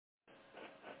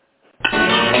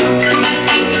I'm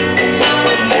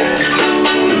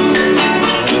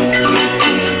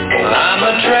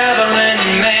a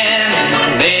traveling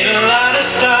man, made a lot of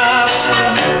stops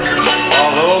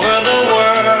all over the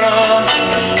world,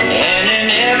 and in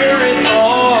every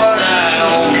port I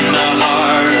own the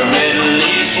heart of at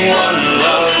least one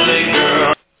lovely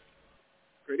girl.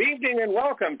 Good evening and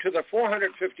welcome to the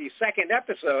 452nd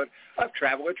episode of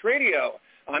Travel It Radio.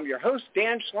 I'm your host,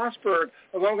 Dan Schlossberg,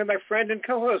 along with my friend and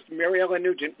co-host, Mary Ellen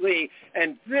Nugent-Lee,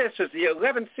 and this is the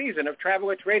 11th season of Travel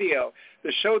It Radio,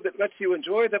 the show that lets you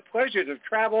enjoy the pleasures of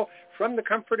travel from the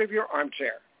comfort of your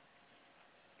armchair.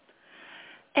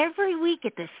 Every week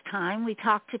at this time, we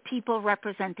talk to people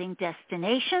representing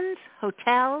destinations,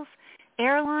 hotels,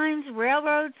 airlines,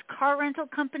 railroads, car rental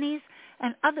companies,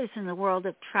 and others in the world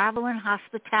of travel and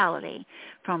hospitality,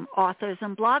 from authors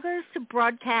and bloggers to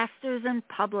broadcasters and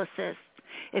publicists.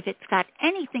 If it's got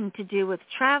anything to do with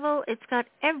travel, it's got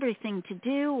everything to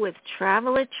do with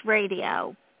Travel It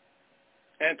Radio.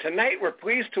 And tonight we're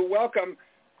pleased to welcome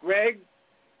Greg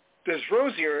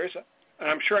Desrosiers, and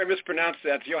I'm sure I mispronounced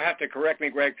that, so you'll have to correct me,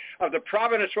 Greg, of the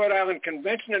Providence, Rhode Island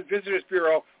Convention and Visitors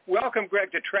Bureau. Welcome,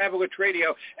 Greg, to Travel It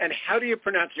Radio. And how do you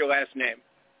pronounce your last name?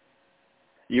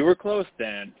 You were close,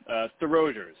 Dan. It's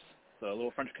Desrosiers, so a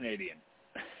little French-Canadian.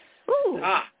 Ooh.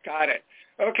 Got it.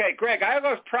 Okay, Greg, I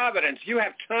love Providence. You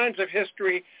have tons of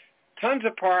history, tons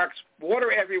of parks,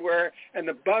 water everywhere, and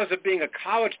the buzz of being a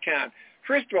college town.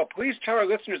 First of all, please tell our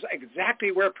listeners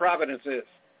exactly where Providence is.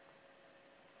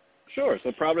 Sure.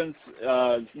 So Providence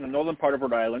is in the northern part of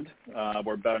Rhode Island.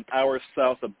 We're about an hour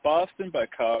south of Boston by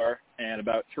car and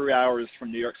about 3 hours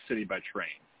from New York City by train.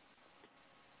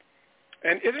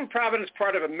 And isn't Providence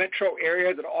part of a metro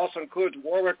area that also includes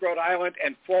Warwick, Rhode Island,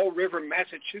 and Fall River,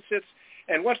 Massachusetts?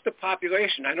 And what's the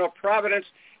population? I know Providence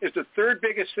is the third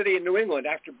biggest city in New England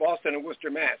after Boston and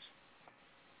Worcester, Mass.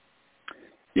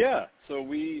 Yeah. So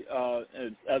we,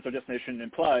 as our destination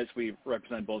implies, we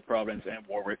represent both Providence and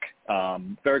Warwick,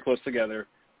 very close together.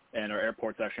 And our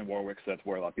airport's actually in Warwick, so that's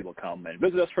where a lot of people come and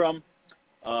visit us from.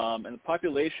 And the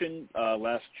population,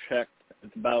 last checked,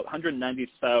 it's about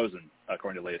 190,000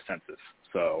 according to the latest census.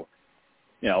 So,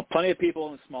 plenty of people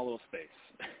in a small little space.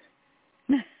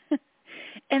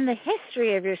 And the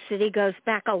history of your city goes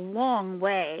back a long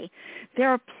way. There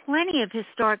are plenty of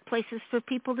historic places for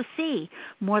people to see,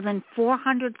 more than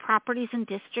 400 properties and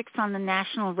districts on the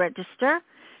National Register,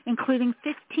 including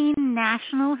 15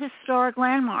 National Historic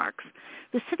Landmarks.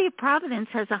 The city of Providence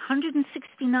has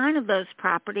 169 of those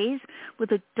properties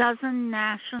with a dozen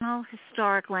National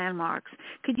Historic Landmarks.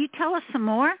 Could you tell us some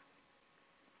more?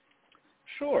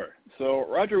 Sure. So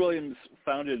Roger Williams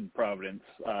founded Providence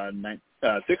in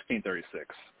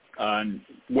 1636.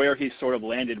 Where he sort of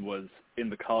landed was in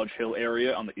the College Hill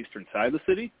area on the eastern side of the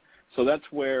city. So that's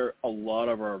where a lot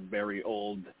of our very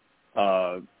old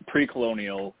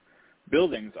pre-colonial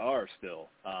buildings are still.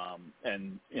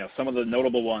 And some of the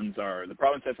notable ones are the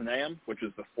Providence Athenaeum, which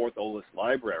is the fourth oldest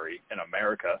library in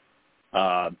America.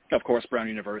 Of course, Brown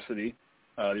University,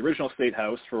 the original State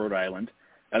House for Rhode Island,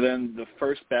 and then the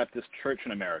First Baptist Church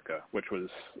in America, which was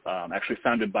actually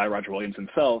founded by Roger Williams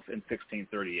himself in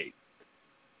 1638.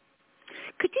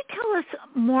 Could you tell us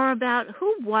more about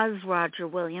who was Roger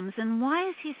Williams and why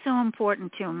is he so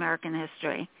important to American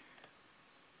history?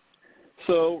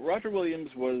 So Roger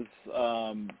Williams was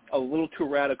a little too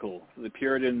radical for the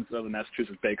Puritans of the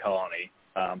Massachusetts Bay Colony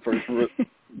for his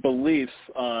beliefs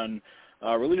on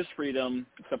religious freedom,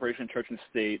 separation of church and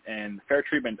state, and fair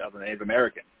treatment of the Native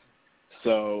Americans.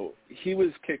 So he was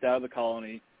kicked out of the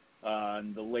colony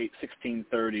in the late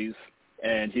 1630s,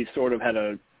 and he sort of had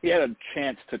a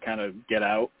chance to kind of get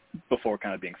out before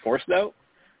kind of being forced out.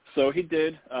 So he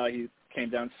did. He came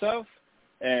down south,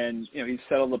 and he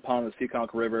settled upon the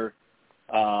Seekonk River,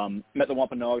 met the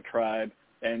Wampanoag tribe,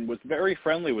 and was very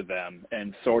friendly with them,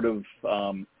 and sort of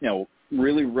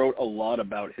really wrote a lot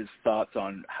about his thoughts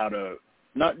on how to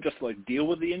not just deal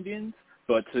with the Indians,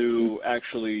 but to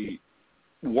actually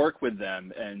work with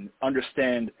them and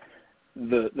understand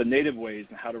the native ways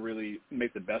and how to really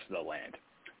make the best of the land.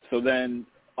 So then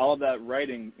all of that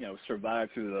writing,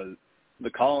 survived through the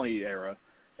colony era,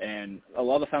 and a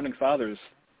lot of the founding fathers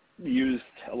used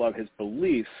a lot of his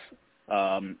beliefs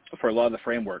for a lot of the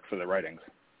framework for their writings.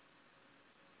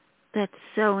 That's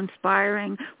so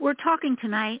inspiring. We're talking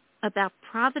tonight about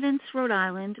Providence, Rhode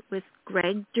Island with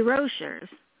Greg Desrosiers.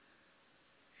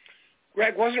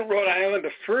 Greg, wasn't Rhode Island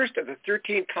the first of the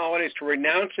 13 colonies to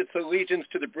renounce its allegiance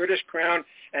to the British Crown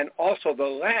and also the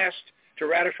last to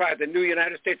ratify the new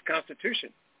United States Constitution?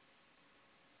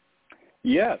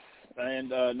 Yes. And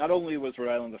not only was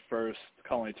Rhode Island the first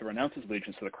colony to renounce its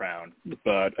allegiance to the crown,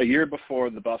 but a year before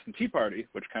the Boston Tea Party,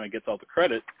 which kind of gets all the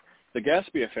credit, the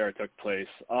Gaspee Affair took place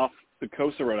off the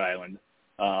coast of Rhode Island,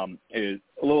 a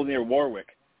little near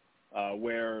Warwick,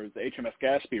 where the HMS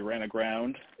Gaspee ran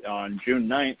aground on June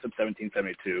 9th of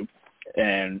 1772.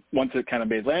 And once it kind of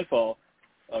made landfall,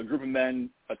 a group of men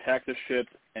attacked the ship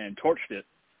and torched it,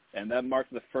 and that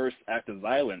marked the first act of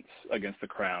violence against the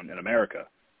crown in America.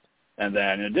 And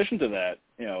then in addition to that,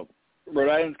 Rhode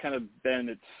Island's kind of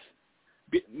been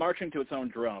marching to its own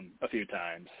drum a few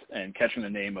times and catching the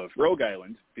name of Rogue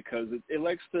Island because it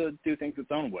likes to do things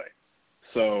its own way.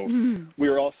 So we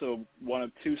were also one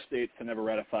of 2 states to never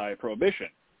ratify Prohibition.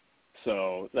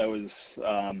 So that was,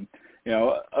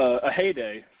 a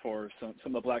heyday for some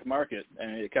of the black market,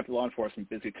 and it kept law enforcement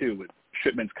busy too, with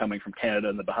shipments coming from Canada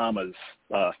and the Bahamas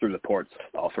through the ports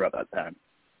all throughout that time.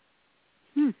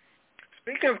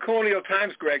 Speaking of colonial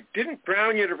times, Greg, didn't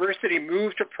Brown University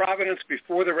move to Providence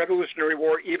before the Revolutionary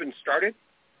War even started?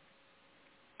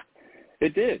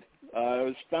 It did. It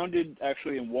was founded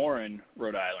actually in Warren,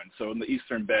 Rhode Island, so in the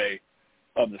eastern bay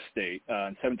of the state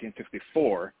in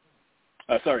 1764.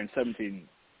 In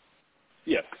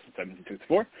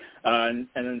 1764. And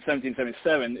then in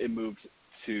 1777, it moved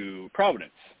to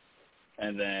Providence.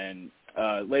 And then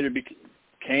later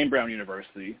became Brown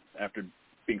University after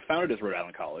being founded as Rhode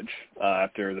Island College,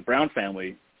 after the Brown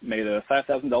family made a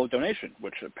 $5,000 donation,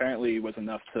 which apparently was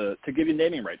enough to give you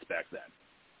naming rights back then.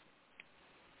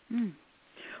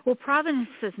 Well, Providence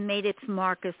has made its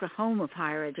mark as the home of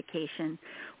higher education,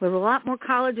 with a lot more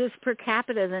colleges per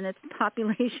capita than its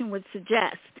population would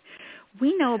suggest.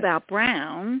 We know about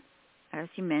Brown, as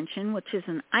you mentioned, which is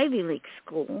an Ivy League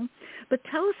school, but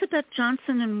tell us about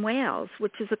Johnson & Wales,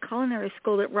 which is a culinary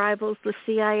school that rivals the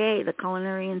CIA, the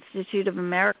Culinary Institute of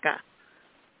America.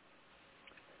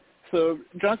 So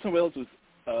Johnson & Wales was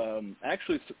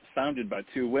actually founded by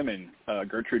 2 women,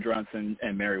 Gertrude Johnson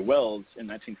and Mary Wells, in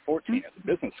 1914 as a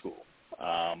business school.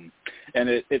 And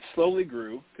it slowly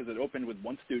grew because it opened with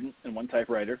 1 student and 1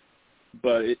 typewriter.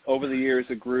 But over the years,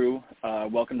 it grew,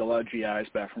 welcomed a lot of GIs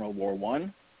back from World War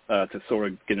I to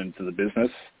sort of get into the business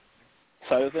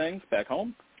side of things back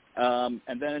home. And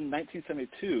then in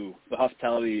 1972, the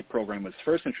hospitality program was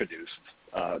first introduced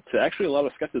to actually a lot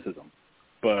of skepticism.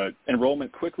 But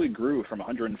enrollment quickly grew from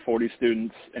 140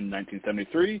 students in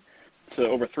 1973 to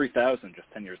over 3,000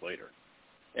 just 10 years later.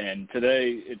 And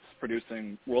today, it's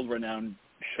producing world-renowned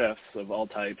chefs of all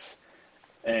types.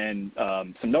 And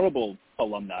some notable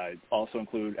alumni also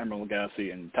include Emeril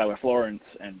Lagasse and Tyler Florence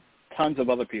and tons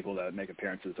of other people that make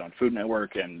appearances on Food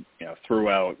Network and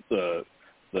throughout the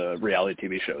reality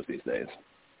TV shows these days.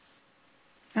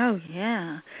 Oh,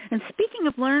 yeah. And speaking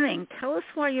of learning, tell us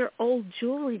why your old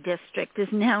jewelry district is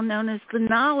now known as the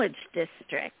Knowledge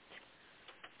District.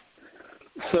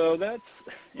 So that's,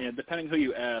 depending who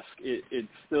you ask, it's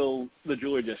still the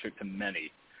jewelry district to many,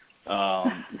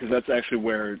 because that's actually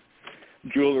where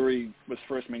jewelry was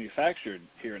first manufactured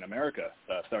here in America,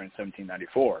 starting in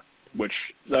 1794, which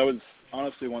that was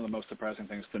honestly one of the most surprising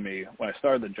things to me when I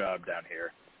started the job down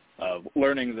here,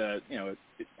 learning that, it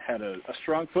had a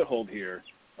strong foothold here,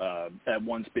 at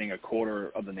once being a quarter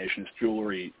of the nation's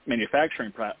jewelry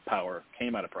manufacturing power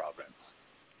came out of Providence.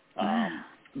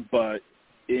 But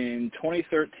in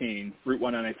 2013, Route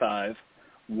 195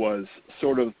 was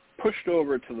sort of pushed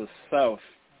over to the south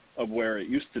of where it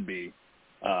used to be,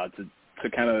 to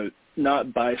kind of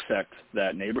not bisect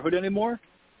that neighborhood anymore.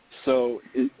 So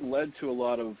it led to a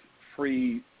lot of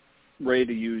free,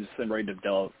 ready-to-use and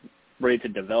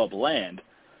ready-to-develop land,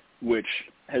 which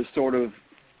has sort of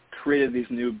created these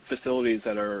new facilities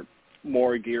that are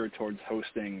more geared towards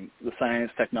hosting the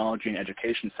science, technology, and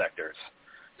education sectors.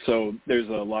 So there's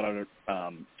a lot of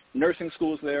nursing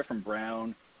schools there from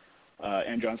Brown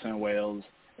and Johnson & Wales,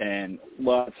 and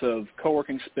lots of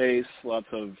co-working space, lots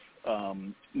of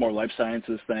more life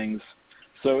sciences things.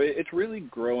 So it's really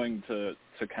growing to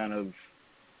kind of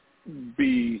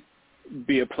be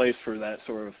a place for that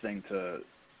sort of thing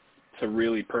to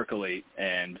really percolate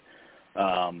and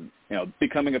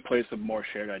becoming a place of more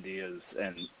shared ideas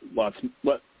and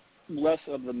less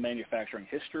of the manufacturing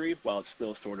history while it's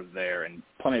still sort of there and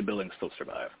plenty of buildings still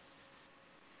survive.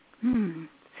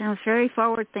 Sounds very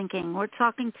forward-thinking. We're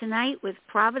talking tonight with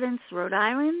Providence, Rhode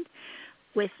Island,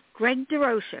 with Greg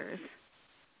DeRochers.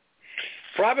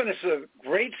 Providence is a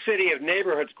great city of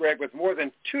neighborhoods, Greg, with more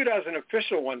than 24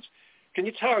 official ones. Can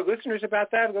you tell our listeners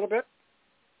about that a little bit?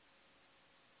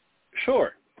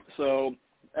 Sure. So,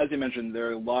 as you mentioned,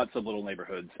 there are lots of little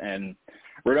neighborhoods, and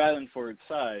Rhode Island, for its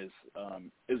size,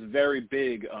 is very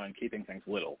big on keeping things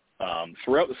little.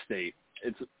 Throughout the state,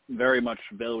 it's very much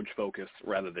village-focused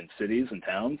rather than cities and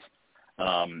towns.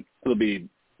 Plenty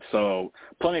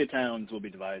of towns will be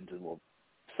divided into little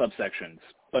subsections.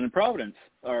 But in Providence,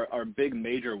 our big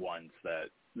major ones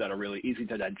that are really easy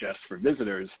to digest for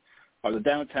visitors are the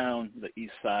downtown, the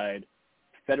east side,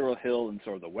 Federal Hill and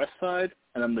sort of the west side,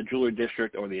 and then the Jewelry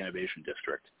District or the Innovation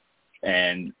District.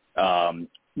 And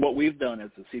what we've done as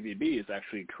the CVB is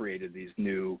actually created these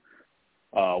new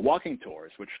walking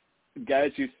tours, which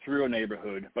guides you through a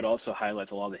neighborhood, but also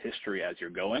highlights a lot of the history as you're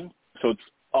going. So it's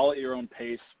all at your own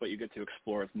pace, but you get to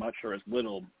explore as much or as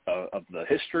little of the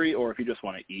history, or if you just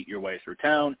want to eat your way through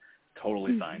town,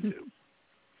 totally fine too.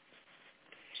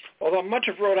 Although much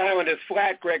of Rhode Island is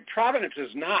flat, Greg, Providence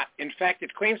is not. In fact,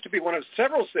 it claims to be one of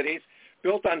several cities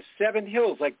built on 7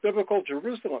 hills like biblical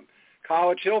Jerusalem.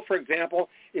 College Hill, for example,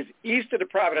 is east of the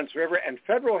Providence River, and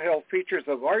Federal Hill features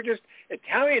the largest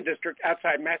Italian district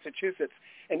outside Massachusetts.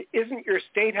 And isn't your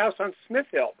State House on Smith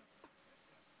Hill?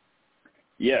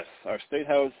 Yes, our State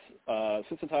House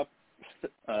sits atop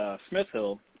Smith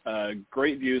Hill.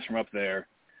 Great views from up there.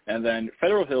 And then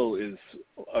Federal Hill is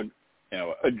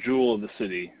a jewel of the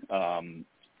city.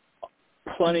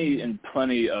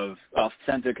 Plenty of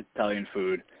authentic Italian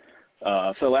food.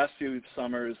 So the last few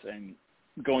summers and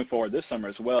going forward this summer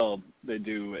as well, they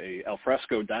do a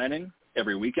alfresco dining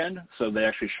every weekend. So they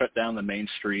actually shut down the main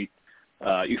street.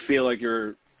 You feel like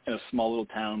you're in a small little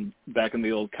town back in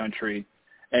the old country.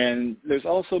 And there's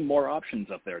also more options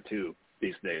up there too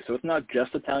these days. So it's not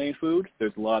just Italian food.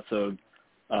 There's lots of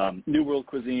New World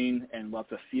cuisine and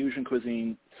lots of fusion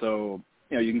cuisine. So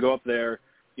you can go up there,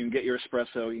 you can get your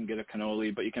espresso, you can get a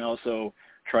cannoli, but you can also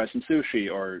try some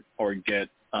sushi or get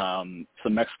some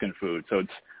Mexican food. So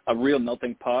it's a real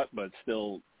melting pot, but it's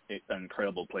still an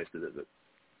incredible place to visit.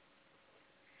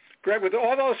 Greg, with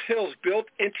all those hills built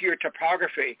into your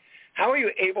topography, how are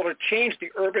you able to change the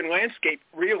urban landscape,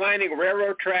 realigning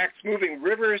railroad tracks, moving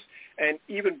rivers, and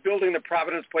even building the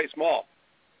Providence Place Mall?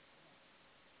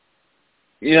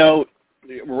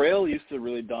 Rail used to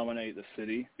really dominate the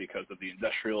city because of the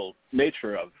industrial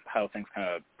nature of how things kind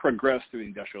of progressed through the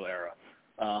industrial era.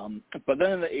 But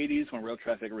then in the 80s, when rail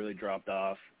traffic really dropped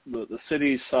off, the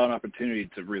city saw an opportunity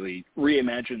to really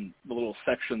reimagine the little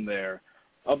section there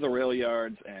of the rail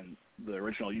yards and the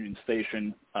original Union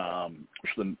Station,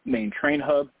 which is the main train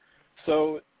hub.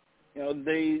 So,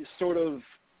 they sort of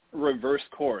reversed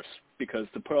course because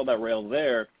to put all that rail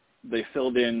there, they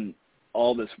filled in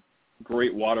all this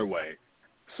great waterway.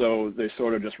 So they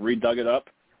sort of just redug it up.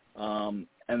 And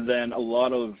then a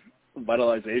lot of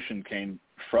vitalization came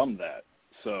from that.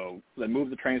 So they moved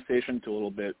the train station to a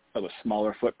little bit of a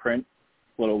smaller footprint,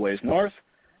 a little ways north.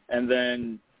 And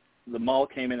then the mall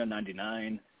came in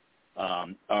 99.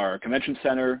 Our convention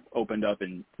center opened up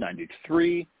in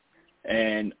 93,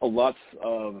 and lots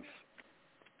of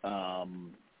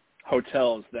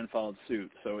hotels then followed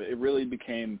suit. So it really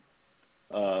became,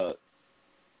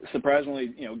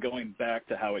 surprisingly, going back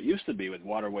to how it used to be with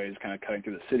waterways kind of cutting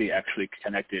through the city, actually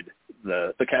connected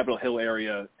the Capitol Hill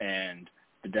area and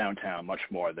the downtown much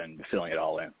more than filling it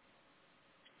all in.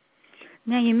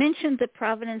 Now, you mentioned the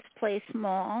Providence Place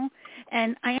Mall,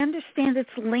 and I understand it's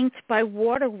linked by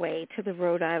waterway to the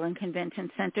Rhode Island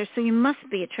Convention Center, so you must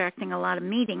be attracting a lot of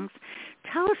meetings.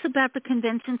 Tell us about the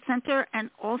Convention Center and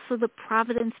also the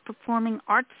Providence Performing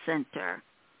Arts Center.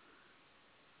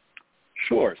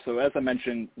 Sure. So as I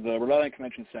mentioned, the Rhode Island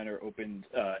Convention Center opened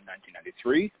in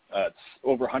 1993. It's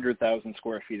over 100,000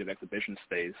 square feet of exhibition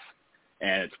space,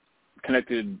 and it's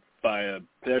connected by a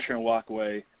pedestrian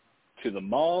walkway to the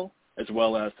mall, as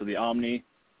well as to the Omni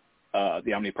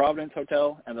Providence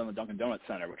Hotel, and then the Dunkin' Donuts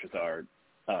Center, which is our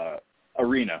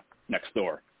arena next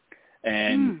door.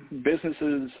 And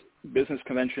business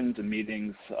conventions and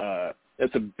meetings,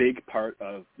 it's a big part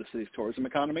of the city's tourism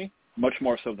economy, much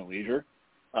more so than leisure.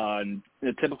 In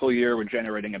a typical year, we're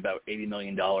generating about $80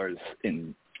 million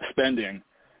in spending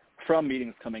from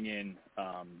meetings coming in,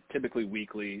 typically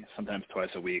weekly, sometimes twice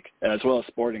a week, as well as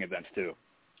sporting events too.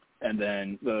 And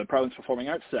then the Providence Performing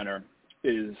Arts Center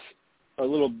is a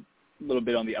little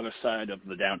bit on the other side of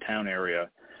the downtown area,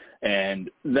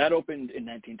 and that opened in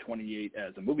 1928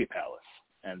 as a movie palace.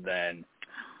 And then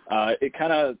it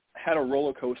kind of had a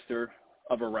roller coaster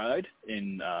of a ride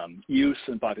in use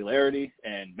and popularity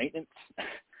and maintenance.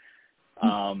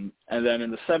 And then in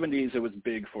the 70s, it was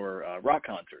big for rock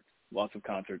concerts, lots of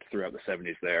concerts throughout the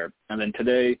 70s there. And then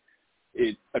today,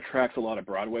 it attracts a lot of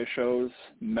Broadway shows.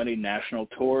 Many national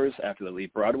tours after they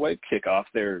leave Broadway kick off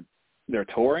their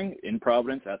touring in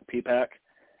Providence at the PPAC.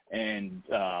 And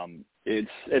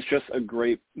it's just a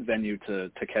great venue to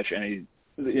catch any.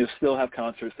 You still have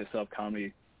concerts, they still have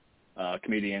comedy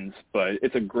comedians, but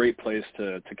it's a great place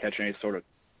to catch any sort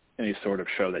of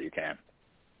show that you can.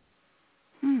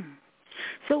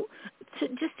 So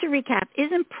just to recap,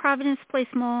 isn't Providence Place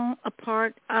Mall a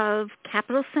part of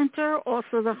Capitol Center,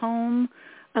 also the home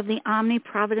of the Omni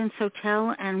Providence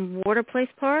Hotel and Water Place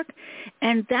Park?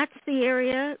 And that's the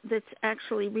area that's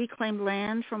actually reclaimed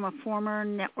land from a former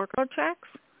network of tracks?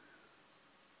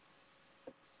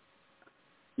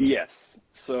 Yes.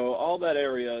 So all that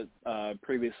area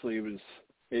previously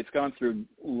it's gone through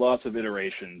lots of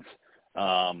iterations.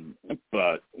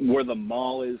 But where the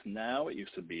mall is now, it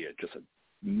used to be just a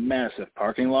massive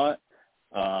parking lot.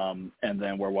 And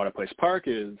then where Water Place Park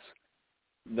is,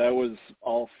 that was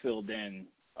all filled in.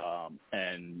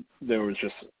 And there was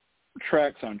just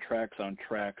tracks on tracks on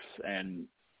tracks. And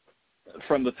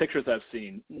from the pictures I've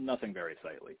seen, nothing very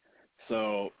sightly.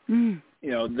 So,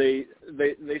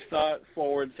 they thought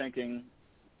forward thinking,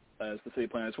 as the city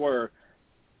planners were.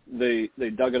 They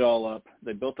dug it all up.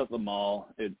 They built up the mall.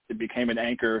 It became an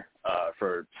anchor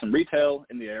for some retail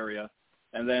in the area.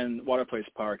 And then Water Place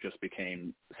Park just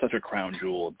became such a crown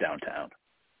jewel of downtown.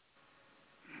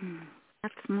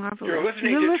 That's marvelous. You're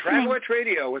listening to Travelers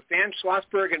Radio with Dan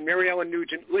Schlossberg and Mary Ellen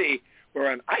Nugent-Lee.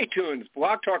 We're on iTunes,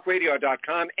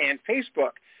 blogtalkradio.com, and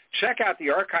Facebook. Check out the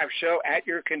archive show at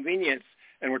your convenience.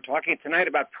 And we're talking tonight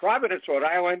about Providence, Rhode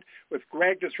Island with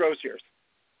Greg Desrosiers.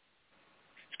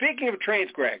 Speaking of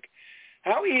trains, Greg,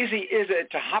 how easy is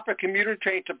it to hop a commuter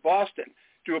train to Boston?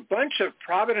 Do a bunch of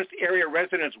Providence area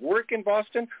residents work in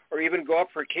Boston or even go up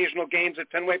for occasional games at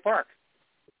Fenway Park?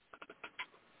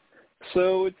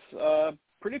 So it's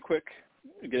pretty quick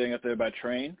getting up there by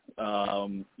train.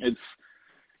 It's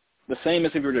the same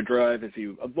as if you were to drive if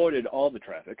you avoided all the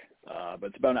traffic, but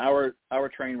it's about an hour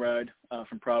train ride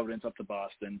from Providence up to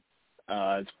Boston.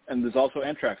 And there's also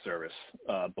Amtrak service,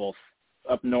 both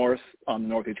up north on the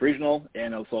Northeast Regional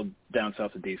and also down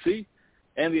south to D.C.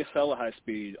 And the Acela High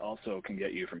Speed also can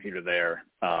get you from here to there.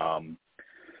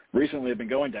 Recently, I've been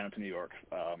going down to New York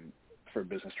for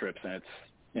business trips, and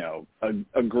it's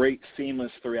a great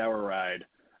seamless 3-hour ride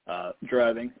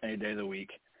driving any day of the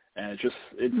week, and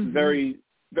it's very,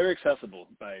 very accessible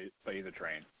by either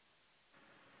train.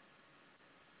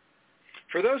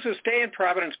 For those who stay in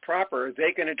Providence proper,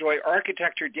 they can enjoy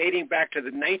architecture dating back to the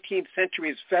 19th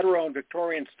century's Federal and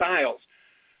Victorian styles.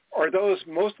 Are those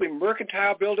mostly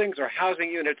mercantile buildings or housing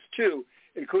units too,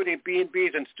 including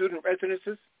B&Bs and student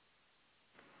residences?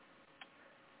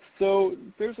 So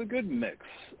there's a good mix.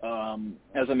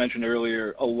 As I mentioned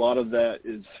earlier, a lot of that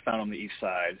is found on the east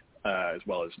side, as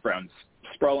well as Brown's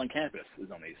sprawling campus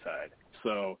is on the east side.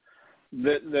 So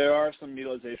there are some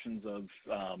utilizations of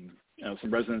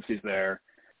some residencies there,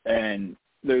 and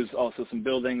there's also some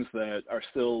buildings that are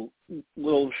still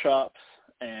little shops,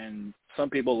 and some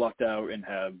people lucked out and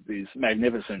have these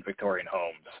magnificent Victorian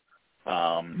homes.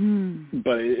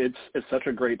 But it's such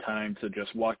a great time to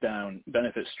just walk down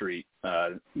Benefit Street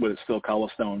with still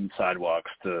cobblestone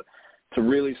sidewalks to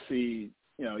really see,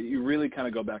 you really kind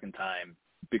of go back in time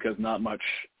because not much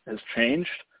has changed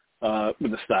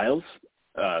with the styles.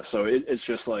 So it's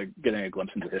just like getting a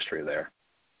glimpse into history there.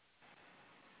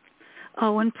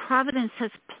 Oh, and Providence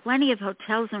has plenty of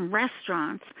hotels and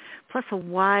restaurants, plus a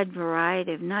wide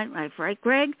variety of nightlife, right,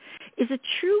 Greg? Is it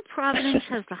true Providence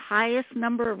has the highest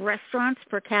number of restaurants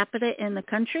per capita in the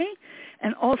country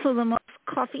and also the most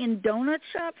coffee and donut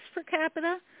shops per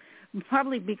capita?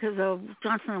 Probably because of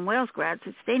Johnson & Wales grads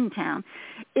who stayed in town.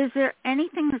 Is there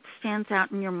anything that stands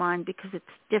out in your mind because it's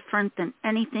different than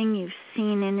anything you've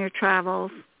seen in your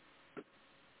travels?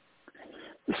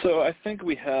 So I think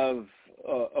we have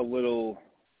a little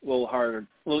harder,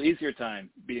 a little easier time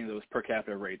beating those per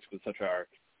capita rates with such our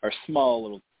small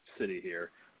little city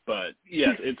here. But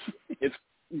yes, it's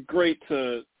great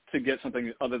to get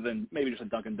something other than maybe just a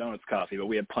Dunkin' Donuts coffee, but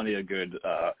we have plenty of good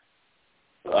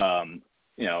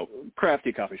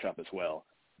crafty coffee shop as well.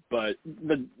 But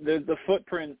the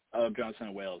footprint of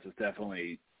Johnson & Wales is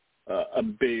definitely a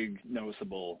big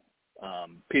noticeable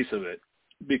piece of it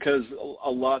because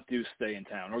a lot do stay in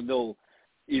town, or they'll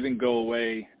even go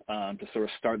away to sort of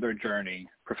start their journey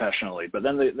professionally. But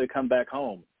then they come back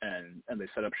home and they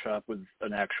set up shop with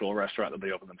an actual restaurant that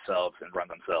they open themselves and run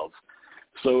themselves.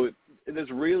 So there's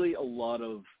really a lot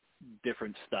of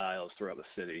different styles throughout the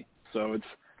city. So it's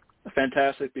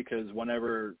fantastic because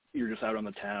whenever you're just out on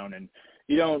the town and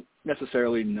you don't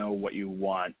necessarily know what you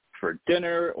want for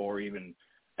dinner or even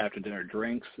after dinner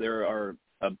drinks, there are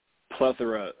a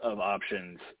plethora of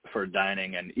options for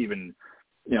dining and even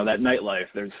that nightlife.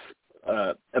 There's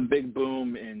a big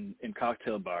boom in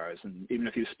cocktail bars and even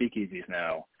a few speakeasies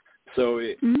now. So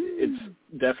it's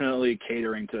definitely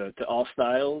catering to all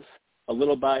styles a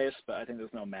little biased, but I think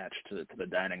there's no match to the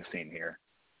dining scene here.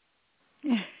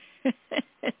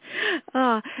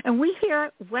 And we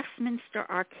hear Westminster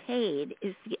Arcade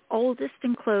is the oldest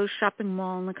enclosed shopping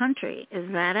mall in the country.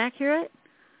 Is that accurate?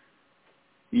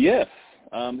 Yes.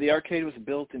 The arcade was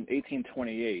built in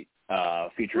 1828,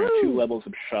 featuring 2 levels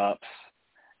of shops.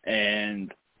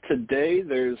 And today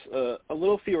there's a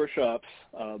little fewer shops,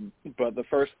 but the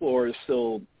first floor is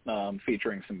still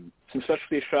featuring some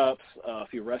specialty shops, a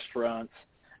few restaurants,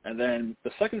 and then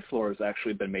the second floor has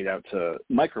actually been made out to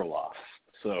micro-lofts.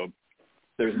 So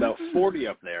there's about 40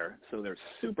 up there, so they're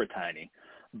super tiny,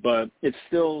 but it's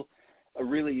still a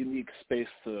really unique space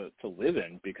to live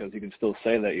in because you can still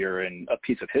say that you're in a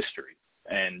piece of history.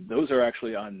 And those are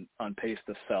actually on pace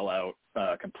to sell out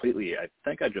completely. I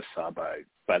think I just saw by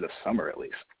the summer at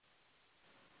least.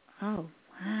 Oh,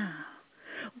 wow.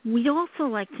 We'd also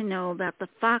like to know about the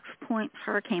Fox Point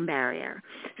hurricane barrier,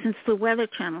 since the Weather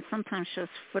Channel sometimes shows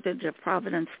footage of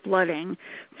Providence flooding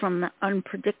from the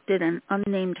unpredicted and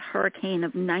unnamed hurricane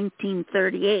of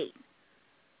 1938.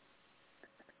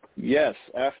 Yes,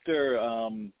 after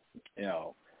a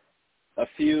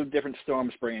few different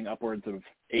storms bringing upwards of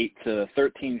 8 to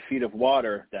 13 feet of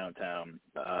water downtown,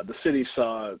 the city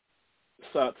sought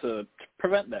to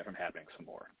prevent that from happening some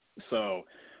more. So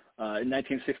in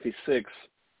 1966,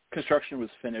 construction was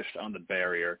finished on the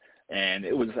barrier, and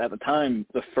it was at the time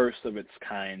the first of its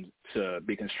kind to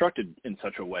be constructed in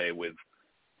such a way with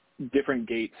different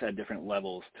gates at different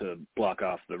levels to block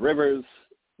off the rivers,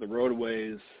 the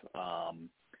roadways,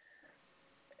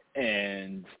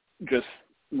 and just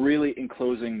really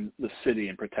enclosing the city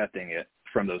and protecting it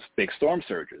from those big storm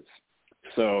surges.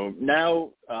 So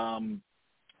now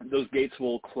those gates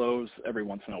will close every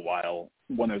once in a while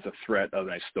when there's a threat of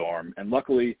a storm. And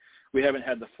luckily, we haven't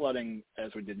had the flooding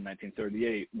as we did in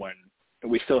 1938 when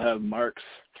we still have marks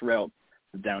throughout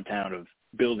the downtown of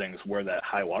buildings where that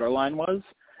high water line was.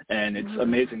 And it's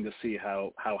amazing to see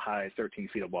how high 13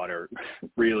 feet of water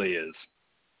really is.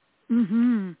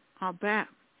 I'll bet.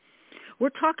 We're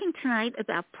talking tonight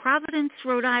about Providence,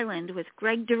 Rhode Island with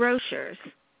Greg DeRochers.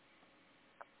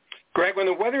 Greg, when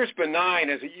the weather is benign,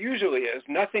 as it usually is,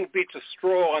 nothing beats a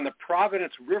stroll on the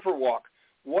Providence Riverwalk.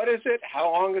 What is it?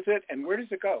 How long is it? And where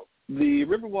does it go? The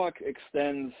Riverwalk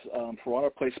extends from Water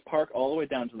Place Park all the way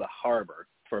down to the harbor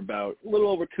for about a little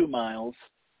over 2 miles,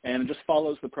 and it just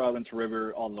follows the Providence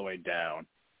River all the way down.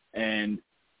 And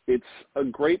it's a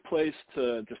great place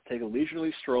to just take a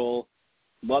leisurely stroll,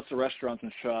 lots of restaurants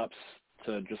and shops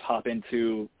to just hop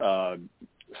into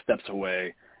steps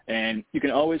away. And you can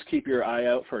always keep your eye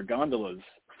out for gondolas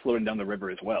floating down the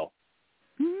river as well.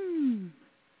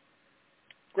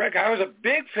 Greg, I was a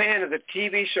big fan of the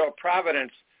TV show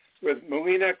Providence with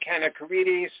Melina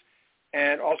Kanakarides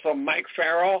and also Mike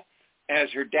Farrell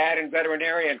as your dad and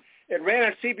veterinarian. It ran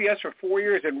on CBS for 4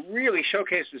 years and really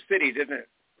showcased the city, didn't it?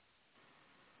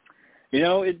 You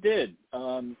know, it did.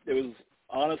 It was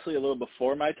honestly a little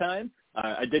before my time.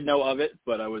 I did know of it,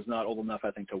 but I was not old enough,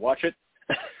 I think, to watch it.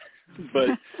 But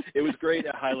it was great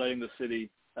at highlighting the city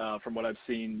from what I've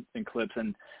seen in clips.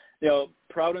 And, you know,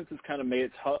 Providence has kind of made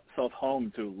itself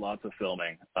home to lots of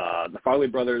filming. The Farley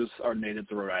brothers are native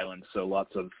to Rhode Island, so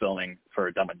lots of filming for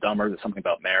Dumb and Dumber. There's something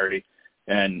about Mary.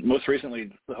 And most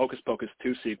recently, the Hocus Pocus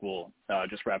 2 sequel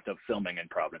just wrapped up filming in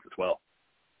Providence as well.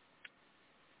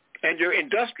 And your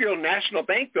Industrial National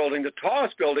Bank building, the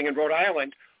tallest building in Rhode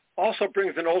Island, also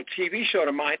brings an old TV show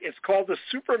to mind. It's called the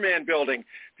Superman Building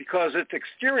because its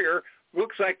exterior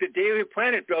looks like the Daily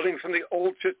Planet building from the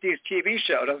old 50s TV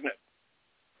show, doesn't it?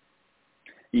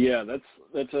 Yeah,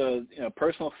 that's a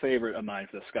personal favorite of mine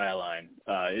for the skyline.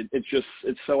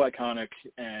 It's so iconic,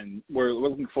 and we're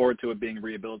looking forward to it being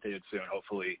rehabilitated soon,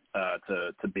 hopefully,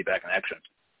 to be back in action.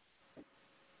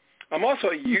 I'm also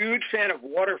a huge fan of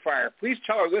Waterfire. Please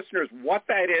tell our listeners what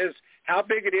that is, how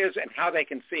big it is, and how they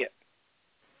can see it.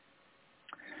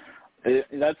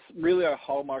 That's really our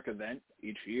hallmark event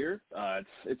each year.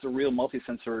 It's a real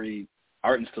multisensory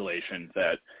art installation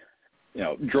that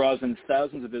draws in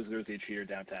thousands of visitors each year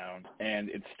downtown, and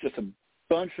it's just a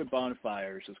bunch of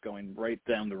bonfires just going right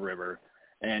down the river,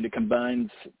 and it combines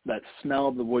that smell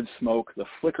of the wood smoke, the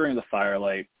flickering of the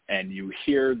firelight, and you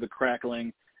hear the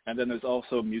crackling, and then there's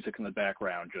also music in the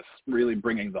background just really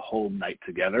bringing the whole night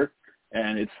together.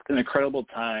 And it's an incredible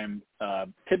time,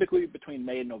 typically between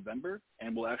May and November,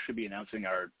 and we'll actually be announcing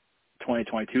our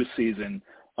 2022 season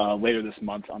later this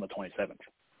month on the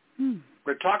 27th.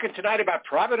 We're talking tonight about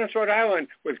Providence, Rhode Island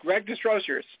with Greg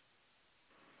DeRochers.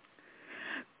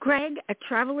 Greg, at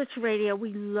Travelers Radio,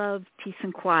 we love peace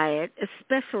and quiet,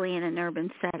 especially in an urban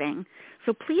setting.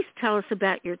 So please tell us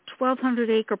about your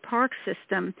 1,200-acre park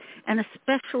system, and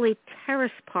especially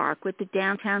Terrace Park with the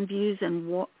downtown views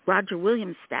and Roger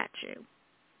Williams statue.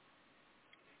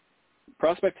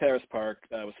 Prospect Terrace Park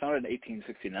was founded in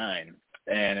 1869,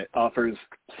 and it offers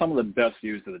some of the best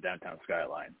views of the downtown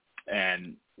skyline.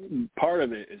 And part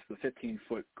of it is the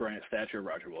 15-foot granite statue of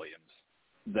Roger Williams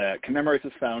that commemorates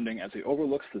his founding as he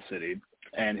overlooks the city,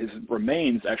 and his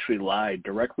remains actually lie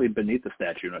directly beneath the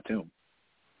statue in a tomb.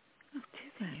 Oh,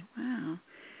 do they? Wow.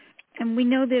 And we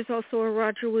know there's also a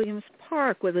Roger Williams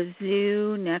Park with a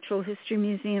zoo, natural history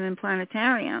museum, and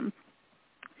planetarium.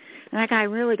 And that guy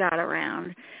really got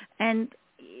around. And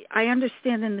I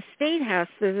understand in the State House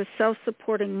there's a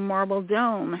self-supporting marble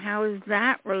dome. How is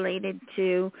that related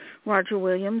to Roger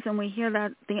Williams? And we hear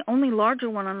that the only larger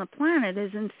one on the planet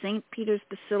is in St. Peter's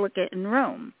Basilica in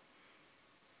Rome.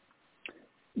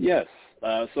 Yes.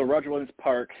 So Roger Williams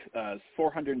Park is a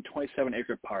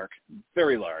 427-acre park,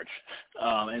 very large,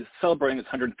 and it's celebrating its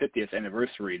 150th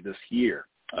anniversary this year.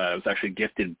 It was actually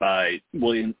gifted by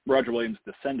Roger Williams'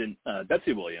 descendant,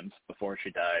 Betsy Williams, before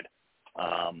she died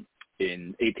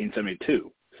in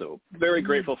 1872. So very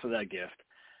grateful for that gift.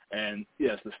 And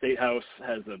yes, the State House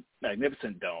has a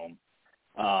magnificent dome.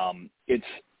 It's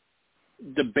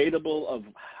debatable of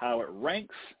how it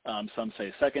ranks. Some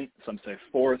say second, some say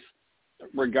fourth.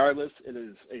 Regardless, it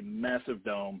is a massive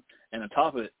dome, and on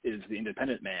top of it is the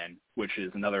Independent Man, which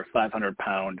is another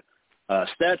 500-pound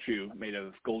statue made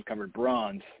of gold-covered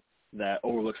bronze that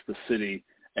overlooks the city,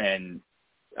 and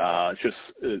it's just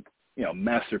a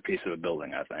masterpiece of a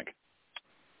building, I think.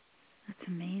 That's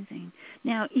amazing.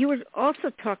 Now, you were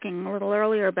also talking a little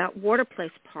earlier about Water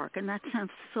Place Park, and that sounds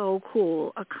so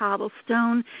cool. A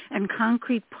cobblestone and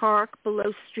concrete park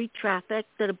below street traffic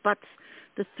that abuts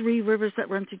the three rivers that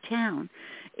run through town.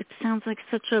 It sounds like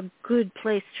such a good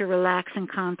place to relax and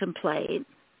contemplate.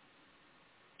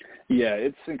 Yeah,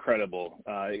 it's incredible.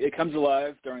 It comes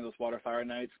alive during those water fire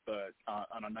nights, but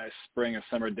on a nice spring or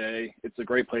summer day, it's a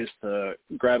great place to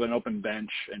grab an open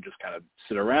bench and just kind of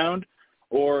sit around.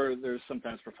 Or there's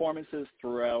sometimes performances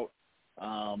throughout,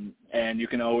 and you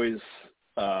can always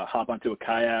hop onto a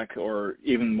kayak or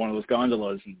even one of those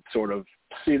gondolas and sort of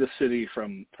see the city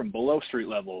from below street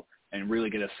level and really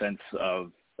get a sense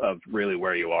of really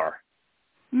where you are.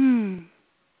 Mm.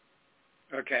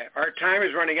 Okay, our time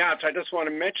is running out, so I just want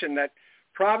to mention that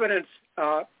Providence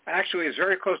actually is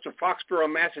very close to Foxborough,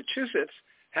 Massachusetts,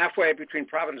 halfway between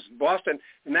Providence and Boston,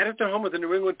 and that is the home of the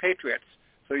New England Patriots.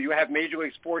 So you have Major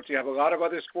League Sports, you have a lot of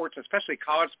other sports, especially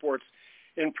college sports,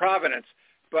 in Providence.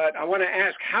 But I want to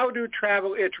ask, how do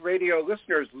Travel Itch Radio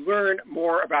listeners learn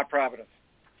more about Providence?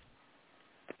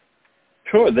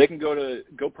 Sure, they can go to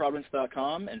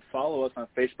goprovidence.com and follow us on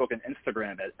Facebook and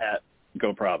Instagram at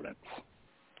GoProvidence.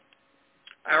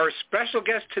 Our special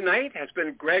guest tonight has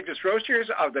been Greg Desrosiers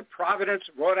of the Providence,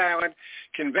 Rhode Island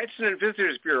Convention and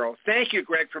Visitors Bureau. Thank you,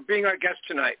 Greg, for being our guest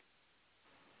tonight.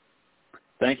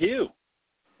 Thank you.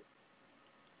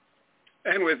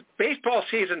 And with baseball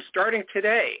season starting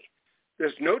today,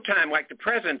 there's no time like the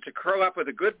present to curl up with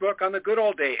a good book on the good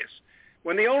old days,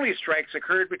 when the only strikes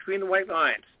occurred between the white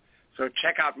lines. So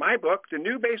check out my book, The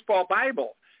New Baseball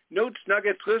Bible, Notes,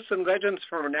 Nuggets, Lists, and Legends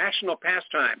from a National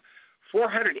Pastime.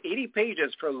 480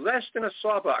 pages for less than a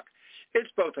sawbuck. It's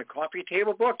both a coffee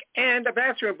table book and a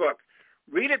bathroom book.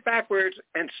 Read it backwards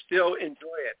and still enjoy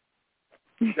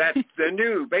it. That's The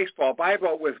New Baseball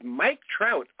Bible with Mike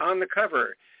Trout on the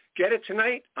cover. Get it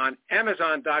tonight on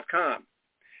Amazon.com.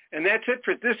 And that's it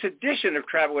for this edition of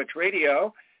Travel Itch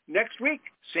Radio. Next week,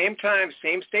 same time,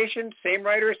 same station, same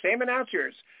writer, same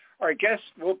announcers. Our guest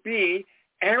will be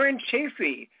Aaron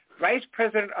Chafee, Vice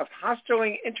President of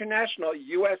Hosteling International,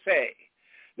 USA.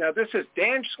 Now, this is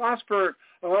Dan Schlossberg,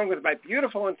 along with my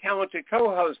beautiful and talented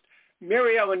co-host,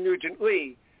 Mary Ellen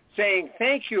Nugent-Lee, saying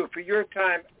thank you for your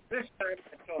time this time.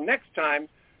 Until next time,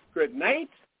 good night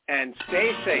and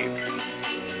stay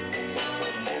safe.